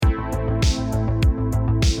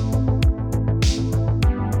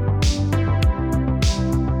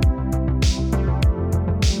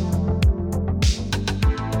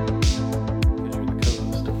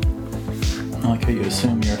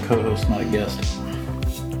co-host, not a guest.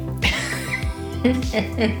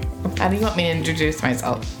 How do you want me to introduce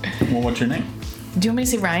myself? Well, what's your name? Do you want me to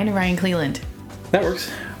say Ryan or Ryan Cleland? That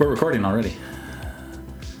works. We're recording already.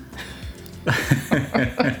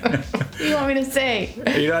 What do you want me to say?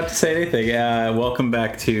 You don't have to say anything. Welcome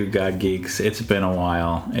back to God Geeks. It's been a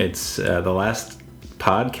while. It's the last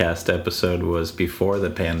podcast episode was before the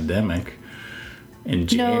pandemic in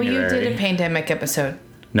January. No, you did a pandemic episode.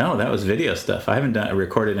 No, that was video stuff. I haven't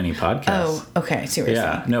recorded any podcasts. Oh, okay. Seriously.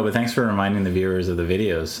 Yeah, no, but thanks for reminding the viewers of the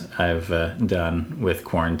videos I've done with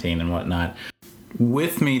quarantine and whatnot.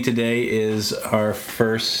 With me today is our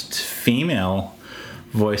first female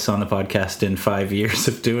voice on the podcast in 5 years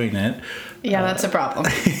of doing it. Yeah, that's a problem.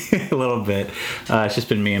 A little bit. It's just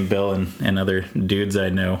been me and Bill and other dudes I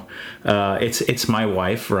know. It's my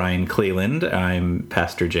wife, Ryan Cleland. I'm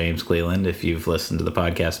Pastor James Cleland. If you've listened to the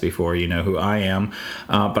podcast before, you know who I am.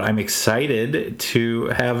 But I'm excited to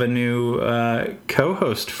have a new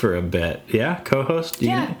co-host for a bit. Yeah, co-host?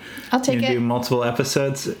 Yeah, I'll take it. Do multiple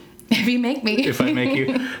episodes? If you make me. If I make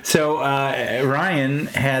you. So Ryan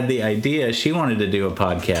had the idea. She wanted to do a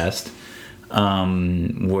podcast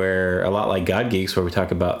where, a lot like God Geeks, where we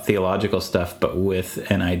talk about theological stuff, but with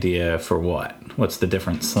an idea for what? What's the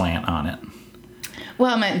different slant on it?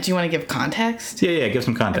 Well, do you want to give context? Yeah, give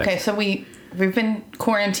some context. Okay, so we've been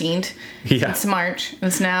quarantined. Yeah. It's March.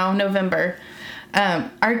 It's now November.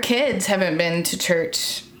 Our kids haven't been to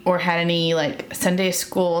church or had any like Sunday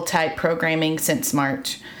school type programming since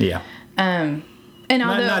March. Yeah. And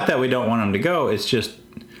although not that we don't want them to go, it's just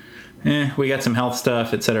we got some health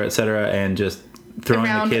stuff, et cetera, and just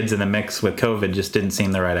throwing the kids in the mix with COVID just didn't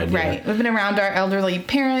seem the right idea. Right. We've been around our elderly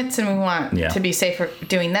parents, and we want to be safe for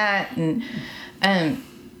doing that. And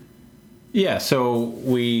yeah, so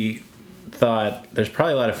we thought there's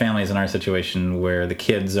probably a lot of families in our situation where the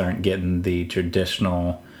kids aren't getting the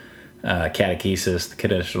traditional catechesis, the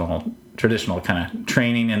traditional kind of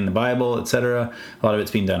training in the Bible, etc. A lot of it's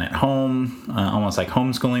being done at home, almost like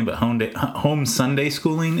homeschooling, but home Sunday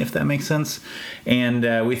schooling, if that makes sense.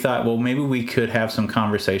 And we thought, well, maybe we could have some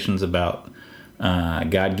conversations about God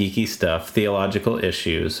geeky stuff, theological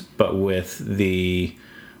issues, but with the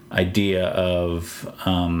idea of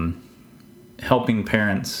helping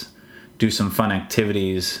parents do some fun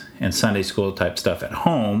activities and Sunday school type stuff at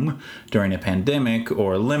home during a pandemic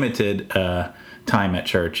or limited time at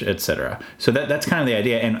church, etc. So that's kind of the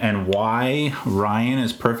idea, and why Ryan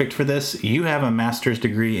is perfect for this. You have a master's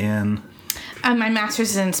degree in... my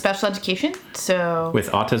master's is in special education, so... With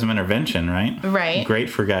autism intervention, right? Right. Great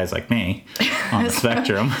for guys like me on the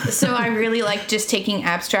spectrum. So I really like just taking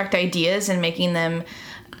abstract ideas and making them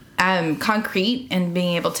concrete and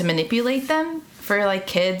being able to manipulate them for like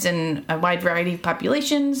kids and a wide variety of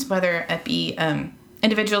populations, whether it be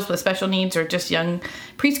individuals with special needs or just young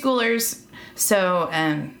preschoolers. So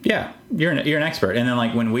yeah, you're an expert. And then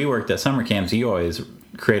like when we worked at summer camps, you always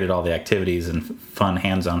created all the activities and fun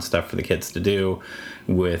hands-on stuff for the kids to do,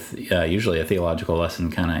 with usually a theological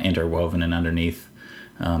lesson kind of interwoven and underneath.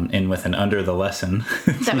 And with an under the lesson.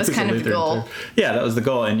 That was kind of the goal. Yeah, that was the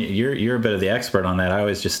goal. And you're a bit of the expert on that. I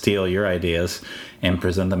always just steal your ideas and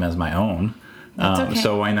present them as my own. Okay.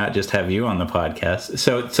 So why not just have you on the podcast?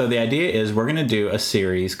 So the idea is we're going to do a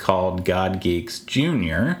series called God Geeks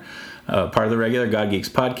Junior, part of the regular God Geeks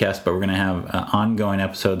podcast, but we're going to have ongoing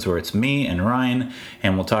episodes where it's me and Ryan,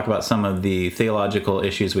 and we'll talk about some of the theological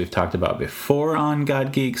issues we've talked about before on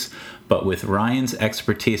God Geeks, but with Ryan's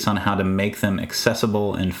expertise on how to make them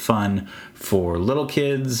accessible and fun for little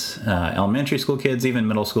kids, elementary school kids, even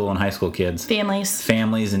middle school and high school kids.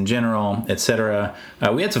 Families in general, etc.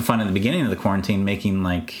 We had some fun at the beginning of the quarantine making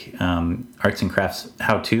like arts and crafts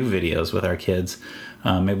how-to videos with our kids.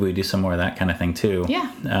 Maybe we do some more of that kind of thing too.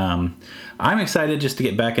 Yeah. I'm excited just to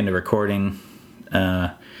get back into recording.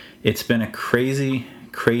 It's been a crazy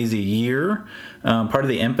year. Part of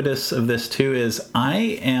the impetus of this too is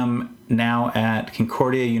I am now at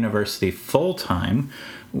Concordia University full-time.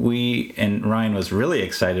 And Ryan was really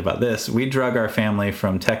excited about this. We drug our family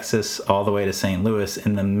from Texas all the way to St. Louis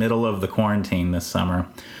in the middle of the quarantine this summer,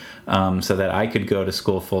 so that I could go to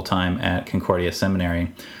school full-time at Concordia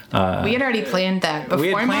Seminary. We had already planned that before. We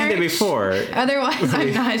had planned it before. Otherwise,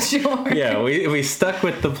 I'm not sure. Yeah, we stuck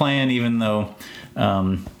with the plan even though,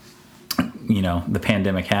 the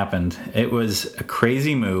pandemic happened. It was a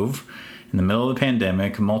crazy move. In the middle of the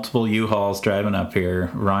pandemic, multiple U-Hauls driving up here.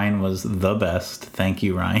 Ryan was the best. Thank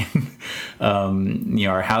you, Ryan.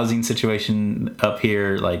 Our housing situation up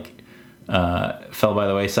here, fell by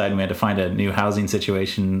the wayside, and we had to find a new housing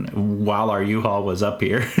situation while our U-Haul was up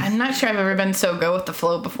here. I'm not sure I've ever been so go with the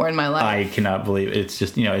flow before in my life. I cannot believe it. It's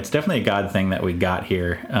just, it's definitely a God thing that we got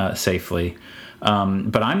here safely.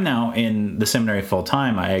 But I'm now in the seminary full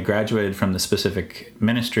time. I graduated from the specific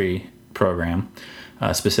ministry program,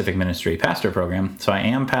 specific ministry pastor program. So I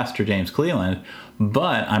am Pastor James Cleland,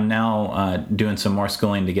 but I'm now doing some more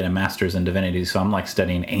schooling to get a master's in divinity. So I'm like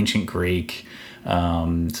studying ancient Greek,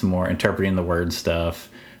 some more interpreting the word stuff.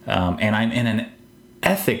 And I'm in an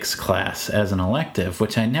ethics class as an elective,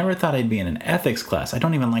 which I never thought I'd be in an ethics class. I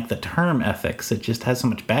don't even like the term ethics. It just has so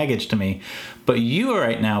much baggage to me. But you are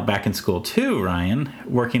right now back in school too, Ryan,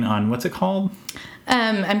 working on, what's it called?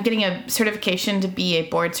 I'm getting a certification to be a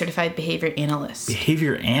board certified behavior analyst.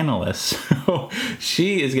 Behavior analyst.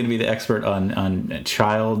 She is going to be the expert on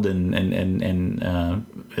child and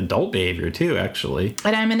adult behavior too, actually.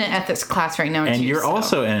 And I'm in an ethics class right now. And you're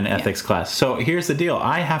also in an ethics class. So here's the deal.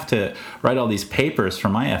 I have to write all these papers for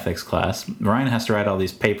my ethics class. Ryan has to write all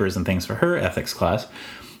these papers and things for her ethics class.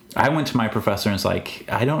 I went to my professor and was like,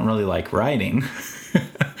 I don't really like writing.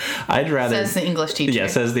 I'd rather... Says the English teacher. Yeah,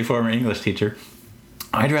 says the former English teacher.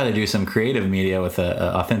 I'd rather do some creative media with an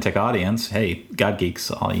authentic audience. Hey, God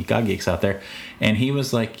Geeks, all you God Geeks out there. And he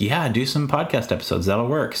was like, yeah, do some podcast episodes. That'll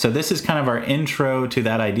work. So this is kind of our intro to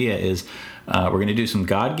that idea is we're going to do some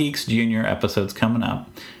God Geeks Junior episodes coming up.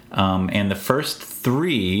 And the first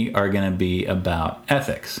 3 are going to be about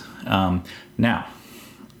ethics. Now,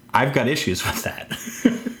 I've got issues with that.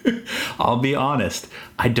 I'll be honest.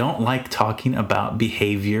 I don't like talking about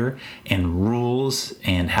behavior and rules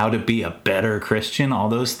and how to be a better Christian, all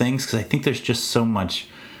those things, because I think there's just so much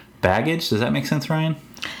baggage. Does that make sense, Ryan?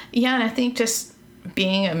 Yeah, and I think just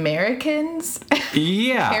being Americans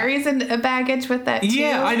carries a baggage with that too.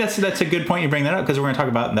 Yeah, that's a good point you bring that up, because we're going to talk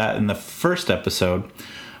about that in the first episode.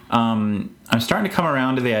 I'm starting to come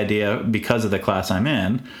around to the idea because of the class I'm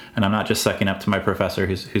in, and I'm not just sucking up to my professor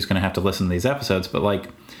who's going to have to listen to these episodes, but like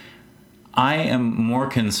I am more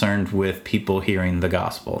concerned with people hearing the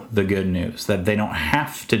gospel, the good news, that they don't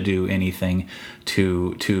have to do anything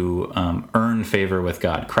to earn favor with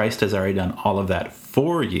God. Christ has already done all of that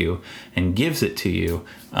for you and gives it to you,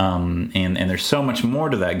 and there's so much more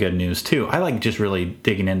to that good news too. I like just really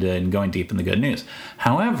digging into it and going deep in the good news.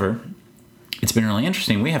 However, it's been really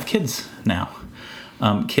interesting. We have kids now.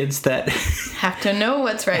 Kids that have to know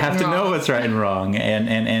what's right and wrong. Know what's right and wrong.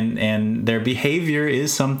 And their behavior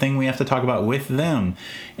is something we have to talk about with them.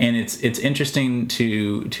 And it's interesting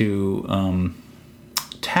to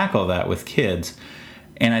tackle that with kids.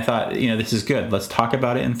 And I thought, this is good. Let's talk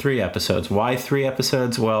about it in 3 episodes. Why 3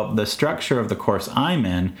 episodes? Well, the structure of the course I'm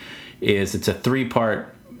in is it's a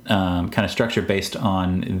 3-part kind of structure based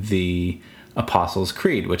on the Apostles'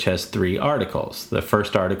 Creed, which has 3 articles. The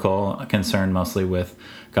first article concerned mostly with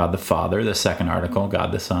God the Father, the second article,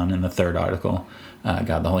 God the Son, and the third article,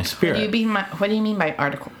 God the Holy Spirit. What do you mean by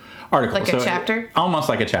article? Article. Like a chapter? Almost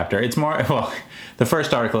like a chapter. It's more, the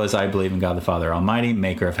first article is I believe in God the Father Almighty,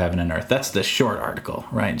 maker of heaven and earth. That's the short article,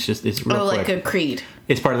 right? It's real quick. Like a creed.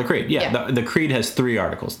 It's part of the creed. Yeah. The creed has 3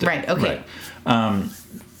 articles. Right, okay. Right.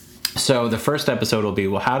 So the first episode will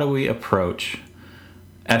be, how do we approach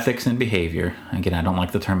ethics and behavior? Again, I don't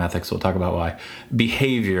like the term ethics. We'll talk about why.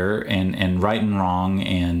 Behavior and right and wrong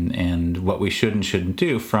and what we should and shouldn't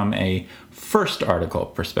do from a first article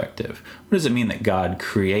perspective. What does it mean that God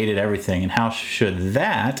created everything, and how should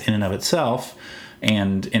that in and of itself,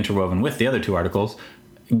 and interwoven with the other 2 articles,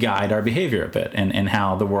 guide our behavior a bit, and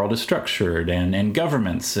how the world is structured, and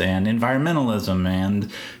governments and environmentalism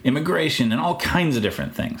and immigration and all kinds of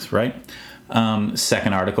different things, right?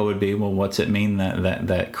 Second article would be, what's it mean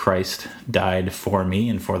that Christ died for me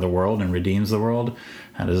and for the world and redeems the world?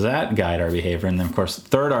 How does that guide our behavior? And then, of course, the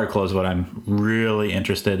third article is what I'm really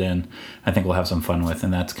interested in. I think we'll have some fun with,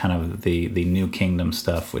 and that's kind of the New Kingdom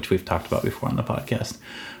stuff, which we've talked about before on the podcast.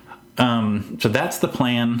 So that's the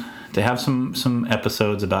plan, to have some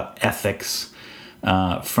episodes about ethics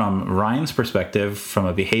from Ryan's perspective, from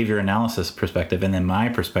a behavior analysis perspective, and then my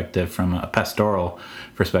perspective from a pastoral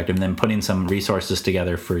perspective, and then putting some resources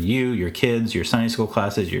together for you, your kids, your Sunday school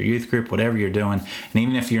classes, your youth group, whatever you're doing. And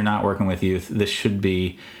even if you're not working with youth, this should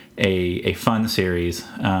be a fun series.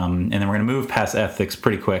 And then we're going to move past ethics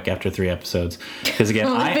pretty quick after 3 episodes. Because again,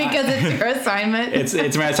 because it's your assignment.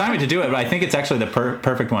 It's my assignment to do it, but I think it's actually the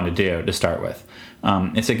perfect one to do to start with.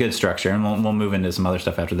 It's a good structure, and we'll move into some other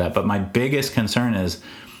stuff after that. But my biggest concern is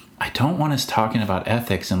I don't want us talking about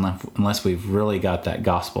ethics unless we've really got that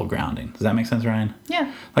gospel grounding. Does that make sense, Ryan?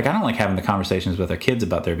 Yeah. Like, I don't like having the conversations with our kids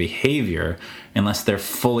about their behavior unless they're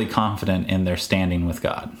fully confident in their standing with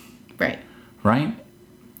God. Right. Right?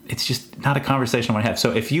 it's just not a conversation I want to have.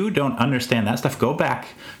 So if you don't understand that stuff, go back,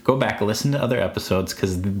 listen to other episodes,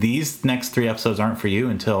 because these next 3 episodes aren't for you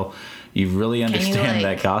until you really understand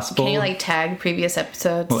that gospel. Can you tag previous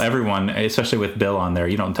episodes? Well, everyone, especially with Bill on there,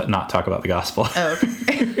 you don't not talk about the gospel. Oh,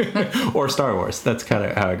 okay. Or Star Wars. That's kind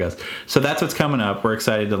of how it goes. So that's what's coming up. We're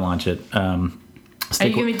excited to launch it. Are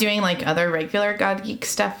you going to be doing other regular God Geek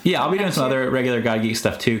stuff? Yeah, I'll be doing some other regular God Geek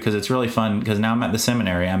stuff too, because it's really fun. Because now I'm at the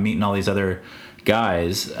seminary, I'm meeting all these other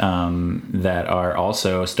guys that are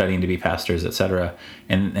also studying to be pastors, etc.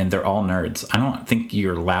 And they're all nerds. I don't think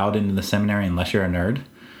you're allowed into the seminary unless you're a nerd.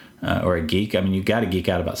 Or a geek. I mean, you got to geek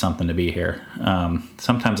out about something to be here.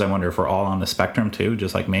 Sometimes I wonder if we're all on the spectrum too,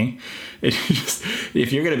 just like me.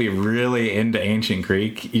 If you're going to be really into ancient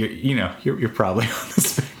Greek, you're probably on the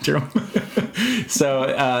spectrum. So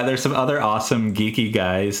there's some other awesome geeky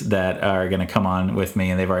guys that are going to come on with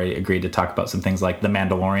me, and they've already agreed to talk about some things like The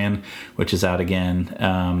Mandalorian, which is out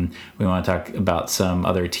again. We want to talk about some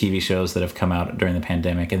other TV shows that have come out during the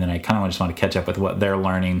pandemic, and then I kind of just want to catch up with what they're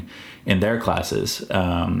learning in their classes.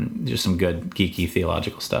 Just some good geeky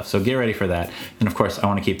theological stuff. So get ready for that. And of course, I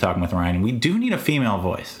want to keep talking with Ryan. We do need a female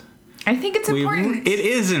voice. I think it's important. It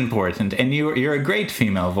is important, and you're a great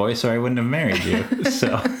female voice, or I wouldn't have married you.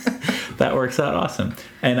 So that works out awesome.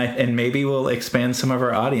 And maybe we'll expand some of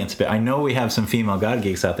our audience. But I know we have some female God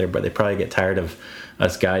geeks out there, but they probably get tired of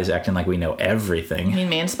us guys acting like we know everything. You mean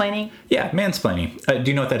mansplaining? Yeah, mansplaining.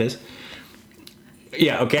 Do you know what that is?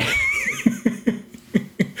 Yeah. Okay.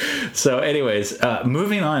 So anyways,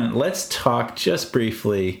 moving on, let's talk just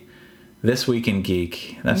briefly This Week in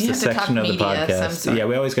Geek. That's the section of the podcast. Yeah,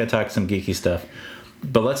 we always got to talk some geeky stuff.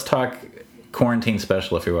 But let's talk quarantine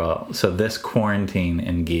special, if you will. So this quarantine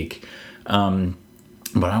in geek. But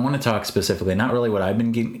I want to talk specifically, not really what I've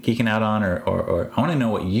been geeking out on, or I want to know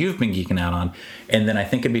what you've been geeking out on. And then I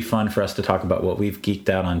think it'd be fun for us to talk about what we've geeked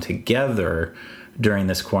out on together during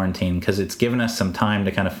this quarantine, because it's given us some time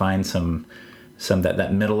to kind of find some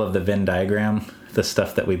that middle of the Venn diagram, the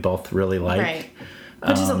stuff that we both really like. Right.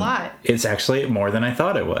 Which is a lot. It's actually more than I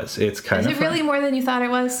thought it was. It's kind of Is it really more than you thought it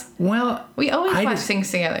was? Well, we always watch things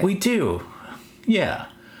together. We do. Yeah.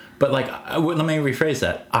 But let me rephrase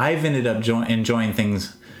that. I've ended up enjoying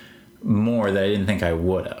things more that I didn't think I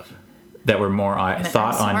would have. That were more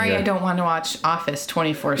thought on. Sorry, I don't want to watch Office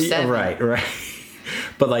 24/7. Yeah, right.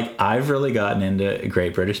 But I've really gotten into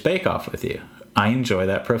Great British Bake Off with you. I enjoy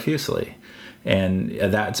that profusely. And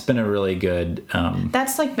that's been a really good...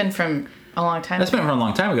 that's been from a long time ago. That's been from a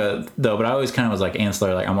long time ago, though, but I always kind of was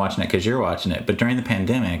ancillary, I'm watching it because you're watching it. But during the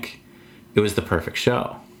pandemic, it was the perfect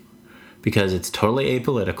show. Because it's totally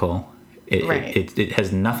apolitical. It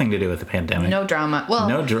has nothing to do with the pandemic. No drama.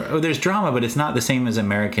 Well... there's drama, but it's not the same as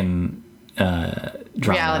American...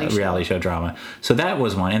 reality show drama. So that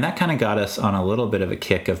was one, and that kind of got us on a little bit of a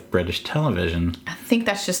kick of British television. I think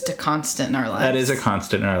that's just a constant in our lives. That is a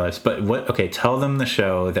constant in our lives. But tell them the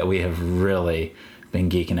show that we have really been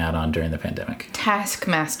geeking out on during the pandemic.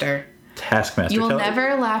 Taskmaster. You will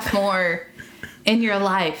never laugh more in your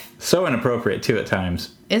life. So inappropriate too at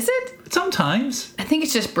times. Is it? Sometimes. I think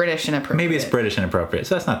it's just British inappropriate. Maybe it's British inappropriate,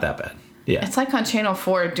 so that's not that bad. Yeah. It's on Channel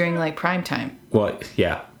 4 during prime time. Well,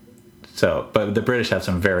 yeah. So, but the British have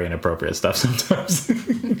some very inappropriate stuff sometimes.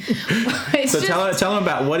 Tell them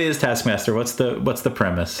about what is Taskmaster. What's the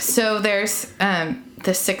premise? So there's the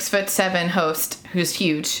 6'7" host who's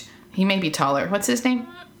huge. He may be taller. What's his name?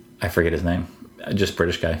 I forget his name. Just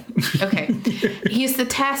British guy. Okay, he's the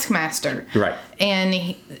Taskmaster. Right. And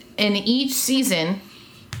in each season,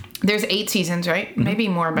 there's 8 seasons, right? Mm-hmm. Maybe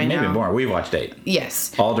more by now. Maybe more. We watched 8.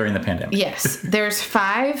 Yes. All during the pandemic. Yes. There's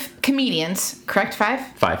 5 comedians, correct? 5?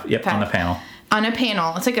 5, yep, 5. On a panel. On a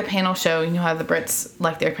panel. It's like a panel show. You know how the Brits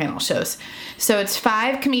like their panel shows. So it's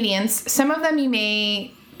 5 comedians. Some of them you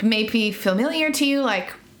may be familiar to you,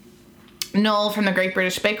 like Noel from the Great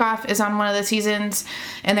British Bake Off is on one of the seasons.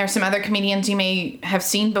 And there's some other comedians you may have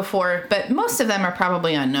seen before, but most of them are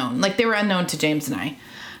probably unknown. They were unknown to James and I.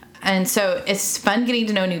 And so it's fun getting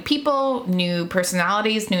to know new people, new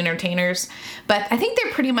personalities, new entertainers. But I think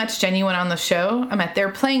they're pretty much genuine on the show.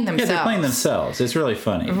 They're playing themselves. Yeah, they're playing themselves. It's really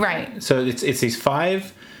funny. Right. So it's these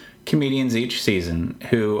 5 comedians each season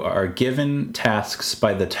who are given tasks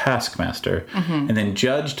by the Taskmaster, mm-hmm. and then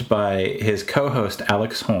judged by his co-host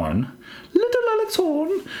Alex Horn. Little Alex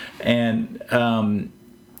Horn. And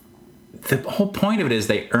the whole point of it is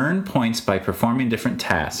they earn points by performing different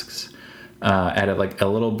tasks. At a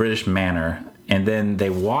little British manor, and then they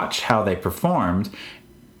watch how they performed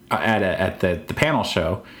at the panel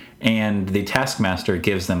show, and the Taskmaster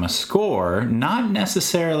gives them a score, not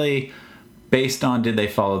necessarily based on did they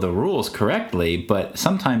follow the rules correctly, but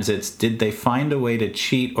sometimes it's did they find a way to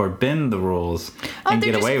cheat or bend the rules and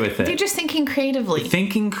get away with it. They're just thinking creatively.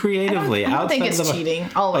 Thinking creatively. I don't think it's cheating,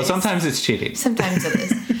 always. Oh, sometimes it's cheating. Sometimes it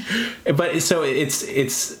is. But so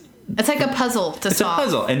it's like a puzzle to solve. It's a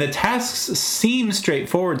puzzle, and the tasks seem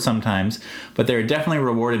straightforward sometimes, but they're definitely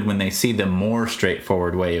rewarded when they see the more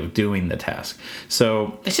straightforward way of doing the task.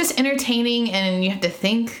 So it's just entertaining, and you have to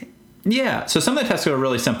think. Yeah, so some of the tasks are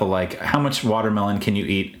really simple, like how much watermelon can you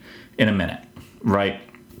eat in a minute, right?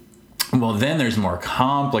 Well, then there's more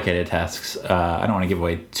complicated tasks. I don't want to give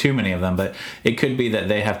away too many of them, but it could be that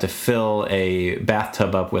they have to fill a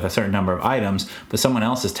bathtub up with a certain number of items, but someone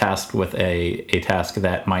else is tasked with a task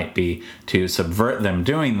that might be to subvert them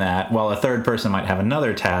doing that, while a third person might have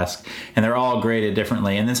another task, and they're all graded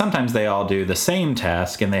differently. And then sometimes they all do the same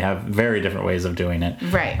task, and they have very different ways of doing it.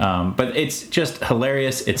 Right. But it's just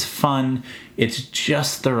hilarious. It's fun. It's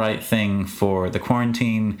just the right thing for the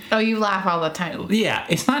quarantine. Oh, you laugh all the time. Yeah,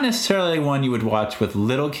 it's not necessarily one you would watch with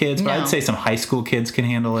little kids, but No. I'd say some high school kids can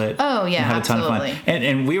handle it. Oh, yeah, and have a ton of absolutely. fun.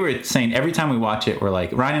 And we were saying every time we watch it, we're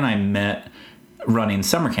like, Ryan and I met running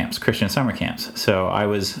summer camps, Christian summer camps. So I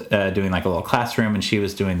was doing like a little classroom, and she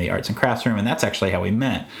was doing the arts and crafts room, and that's actually how we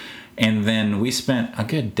met. And then we spent a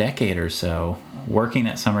good decade or so working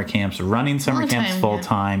at summer camps, running summer camps full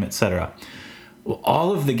time, etc. Well,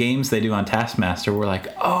 all of the games they do on Taskmaster were like,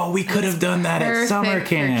 oh, we could have done that at summer Perfect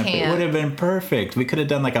for camp. It camp. would have been perfect. We could have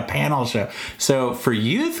done like a panel show. So for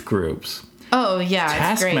youth groups, Oh, yeah,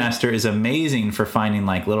 it's great. Taskmaster is amazing for finding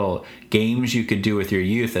like little games you could do with your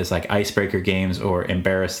youth as like icebreaker games or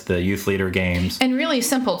embarrass the youth leader games. And really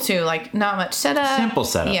simple, too. Like, not much setup. Simple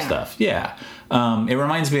setup stuff. Yeah. It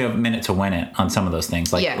reminds me of Minute to Win It on some of those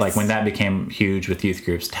things. Like, Yes. like when that became huge with youth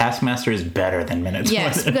groups, Taskmaster is better than Minute to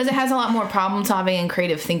Yes, Win It. because it has a lot more problem solving and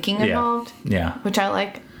creative thinking involved. Yeah. Which I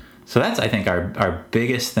like. So that's, I think, our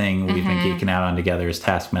biggest thing we've been geeking out on together is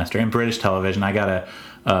Taskmaster and British television. I got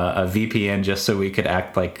a VPN just so we could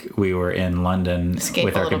act like we were in London Escape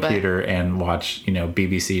with a our little bit. computer and watch,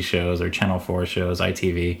 BBC shows or Channel 4 shows,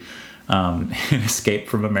 ITV. Escape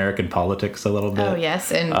from American politics a little bit. Oh,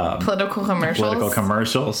 yes, and political commercials. Political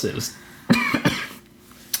commercials. It was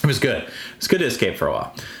it was good. It's good to escape for a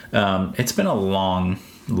while. It's been a long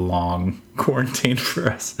quarantine for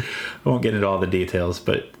us. I won't get into all the details,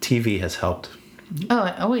 but TV has helped. Oh,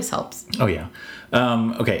 it always helps. Oh yeah.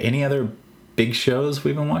 Okay. Any other big shows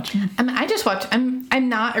we've been watching? I just watch. I'm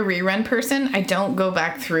not a rerun person. I don't go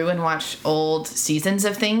back through and watch old seasons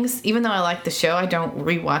of things. Even though I like the show, I don't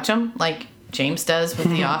rewatch them like James does with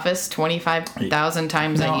The Office 25,000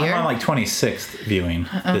 times No, a year. I'm on like 26th viewing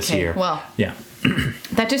this Okay, year. well. Yeah.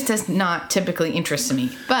 That just does not typically interest me.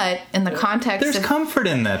 But in the context There's of comfort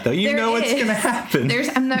in that, though. You There know what's is. going to happen. There's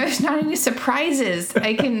not any surprises.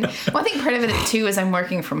 I think part of it too is I'm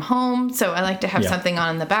working from home, so I like to have Yeah. something on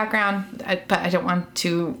in the background, but I don't want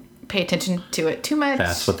to pay attention to it too much.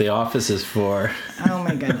 That's what The Office is for. Oh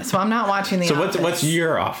my goodness. Well, I'm not watching The So Office. what's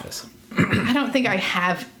your Office? I don't think I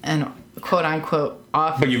have an quote unquote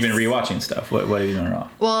office. But you've been rewatching stuff. What have you been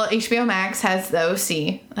off? Well, HBO Max has The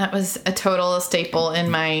OC. That was a total staple in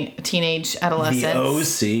my teenage adolescence.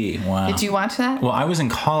 The OC. Wow. Did you watch that? Well, I was in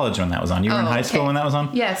college when that was on. You were in Oh, high school okay. when that was on?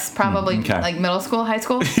 Yes, probably okay. like middle school, high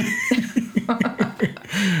school.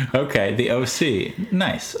 Okay, The OC.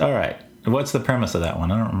 Nice. All right. What's the premise of that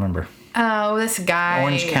one? I don't remember. Oh, this guy.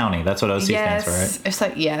 Orange County. That's what OC stands for, right? It's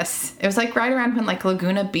like yes. It was like right around when like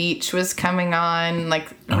Laguna Beach was coming on, like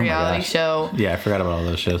Oh my reality gosh. show. Yeah, I forgot about all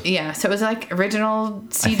those shows. Yeah, so it was like original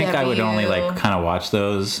CW. I think I would only like kind of watch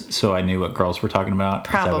those so I knew what girls were talking about.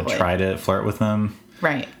 'cause I would Probably. try to flirt with them.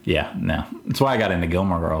 Right. Yeah, no. That's why I got into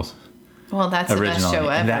Gilmore Girls. Well, that's the best Originally. show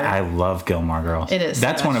ever. I love Gilmore Girls. It is the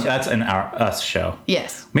That's best one of show. that's an us show.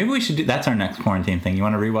 Yes. Maybe we should do that's our next quarantine thing. You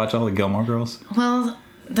want to rewatch all the Gilmore Girls? Well,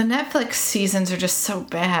 the Netflix seasons are just so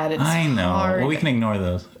bad. It's I know. hard. Well, we can ignore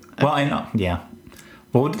those. Well, I know. Yeah.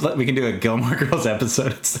 Well, we can do a Gilmore Girls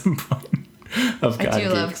episode at some point. Of God I do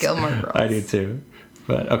love Geeks. Gilmore Girls. I do too.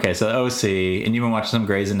 But okay, so OC, and you've been watching some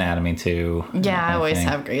Grey's Anatomy too. Yeah, I always think.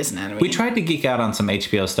 have Grey's Anatomy. We tried to geek out on some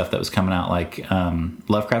HBO stuff that was coming out, like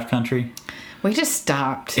Lovecraft Country. We just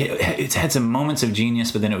stopped. It's had some moments of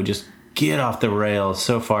genius, but then it would just get off the rails.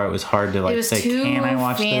 So far, it was hard to it like was say, too "Can I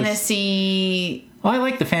watch this?" fantasy. Well, I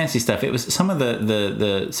like the fantasy stuff. It was some of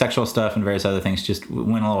the sexual stuff and various other things just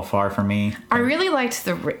went a little far for me. I really liked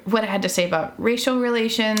what it had to say about racial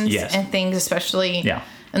relations Yes. and things, especially Yeah.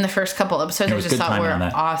 in the first couple episodes. I was just good thought timing were on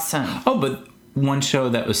that. awesome. Oh, but one show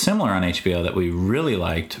that was similar on HBO that we really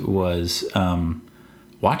liked was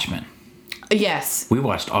Watchmen. Yes. We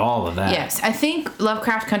watched all of that. Yes. I think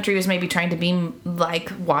Lovecraft Country was maybe trying to be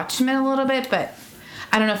like Watchmen a little bit, but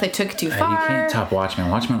I don't know if they took it too far. You can't top Watchmen.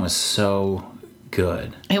 Watchmen was so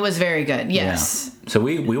good. It was very good. Yes. Yeah. So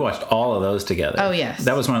we watched all of those together. Oh, yes.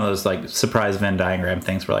 That was one of those like surprise Venn diagram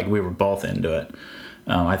things where like we were both into it.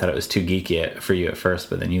 I thought it was too geeky for you at first,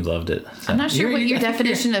 but then you loved it. So I'm not sure what your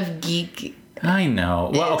definition of geek. I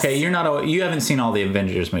know. Well, okay, you haven't seen all the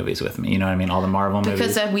Avengers movies with me. You know what I mean? All the Marvel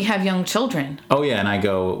movies. Because we have young children. Oh yeah, and I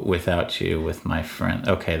go without you with my friend.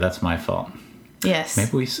 Okay, that's my fault. Yes.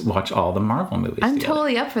 Maybe we watch all the Marvel movies I'm together.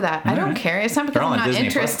 totally up for that. I don't care. It's not because I'm not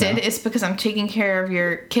interested. It's because I'm taking care of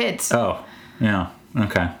your kids. Oh, yeah.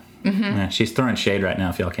 Okay. Mm-hmm. Yeah, she's throwing shade right now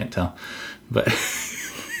if y'all can't tell. But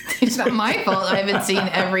it's not my fault I haven't seen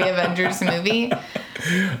every Avengers movie.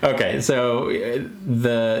 Okay, so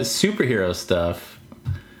the superhero stuff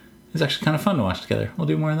is actually kind of fun to watch together. We'll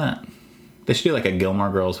do more of that. They should do like a Gilmore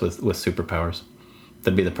Girls with superpowers.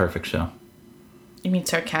 That'd be the perfect show. You mean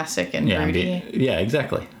sarcastic and broody? Yeah,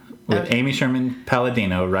 exactly. With Amy Sherman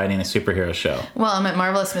Palladino writing a superhero show. Well,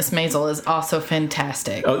 Marvelous Miss Maisel is also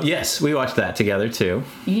fantastic. Oh, yes. We watched that together, too.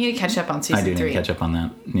 You need to catch up on season 3. I do need to catch up on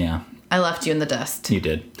that. Yeah. I left you in the dust. You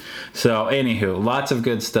did. So, anywho, lots of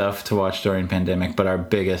good stuff to watch during pandemic, but our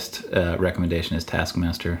biggest recommendation is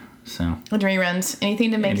Taskmaster. So and reruns.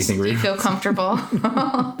 Anything to make you feel comfortable,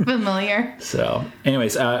 familiar. So,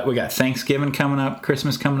 anyways, we got Thanksgiving coming up,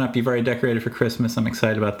 Christmas coming up. You've already decorated for Christmas. I'm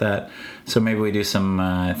excited about that. So maybe we do some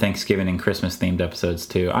Thanksgiving and Christmas themed episodes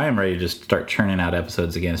too. I am ready to just start churning out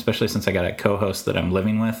episodes again, especially since I got a co-host that I'm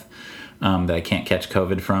living with that I can't catch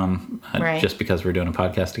COVID from just because we're doing a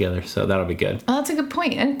podcast together. So that'll be good. Oh, that's a good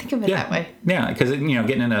point. I didn't think of it that way. Yeah, because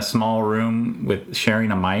getting in a small room with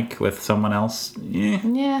sharing a mic with someone else.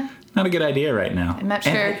 Yeah. Not a good idea right now. I'm not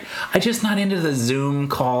sure. I'm just not into the Zoom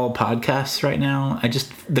call podcasts right now.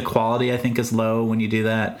 The quality I think is low when you do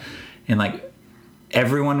that. And like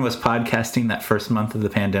everyone was podcasting that first month of the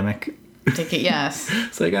pandemic. Yes.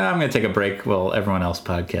 It's like, I'm going to take a break while everyone else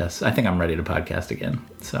podcasts. I think I'm ready to podcast again.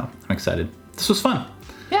 So I'm excited. This was fun.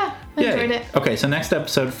 Yeah, I enjoyed it. Okay, so next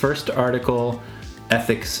episode, first article,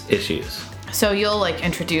 ethics issues. So you'll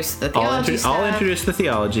introduce the theology stuff. I'll introduce the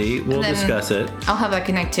theology. We'll discuss it. I'll have that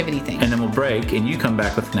connectivity thing. And then we'll break, and you come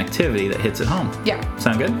back with an activity that hits at home. Yeah.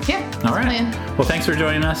 Sound good? Yeah. All right. Well, thanks for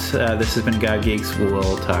joining us. This has been God Geeks.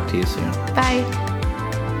 We'll talk to you soon. Bye.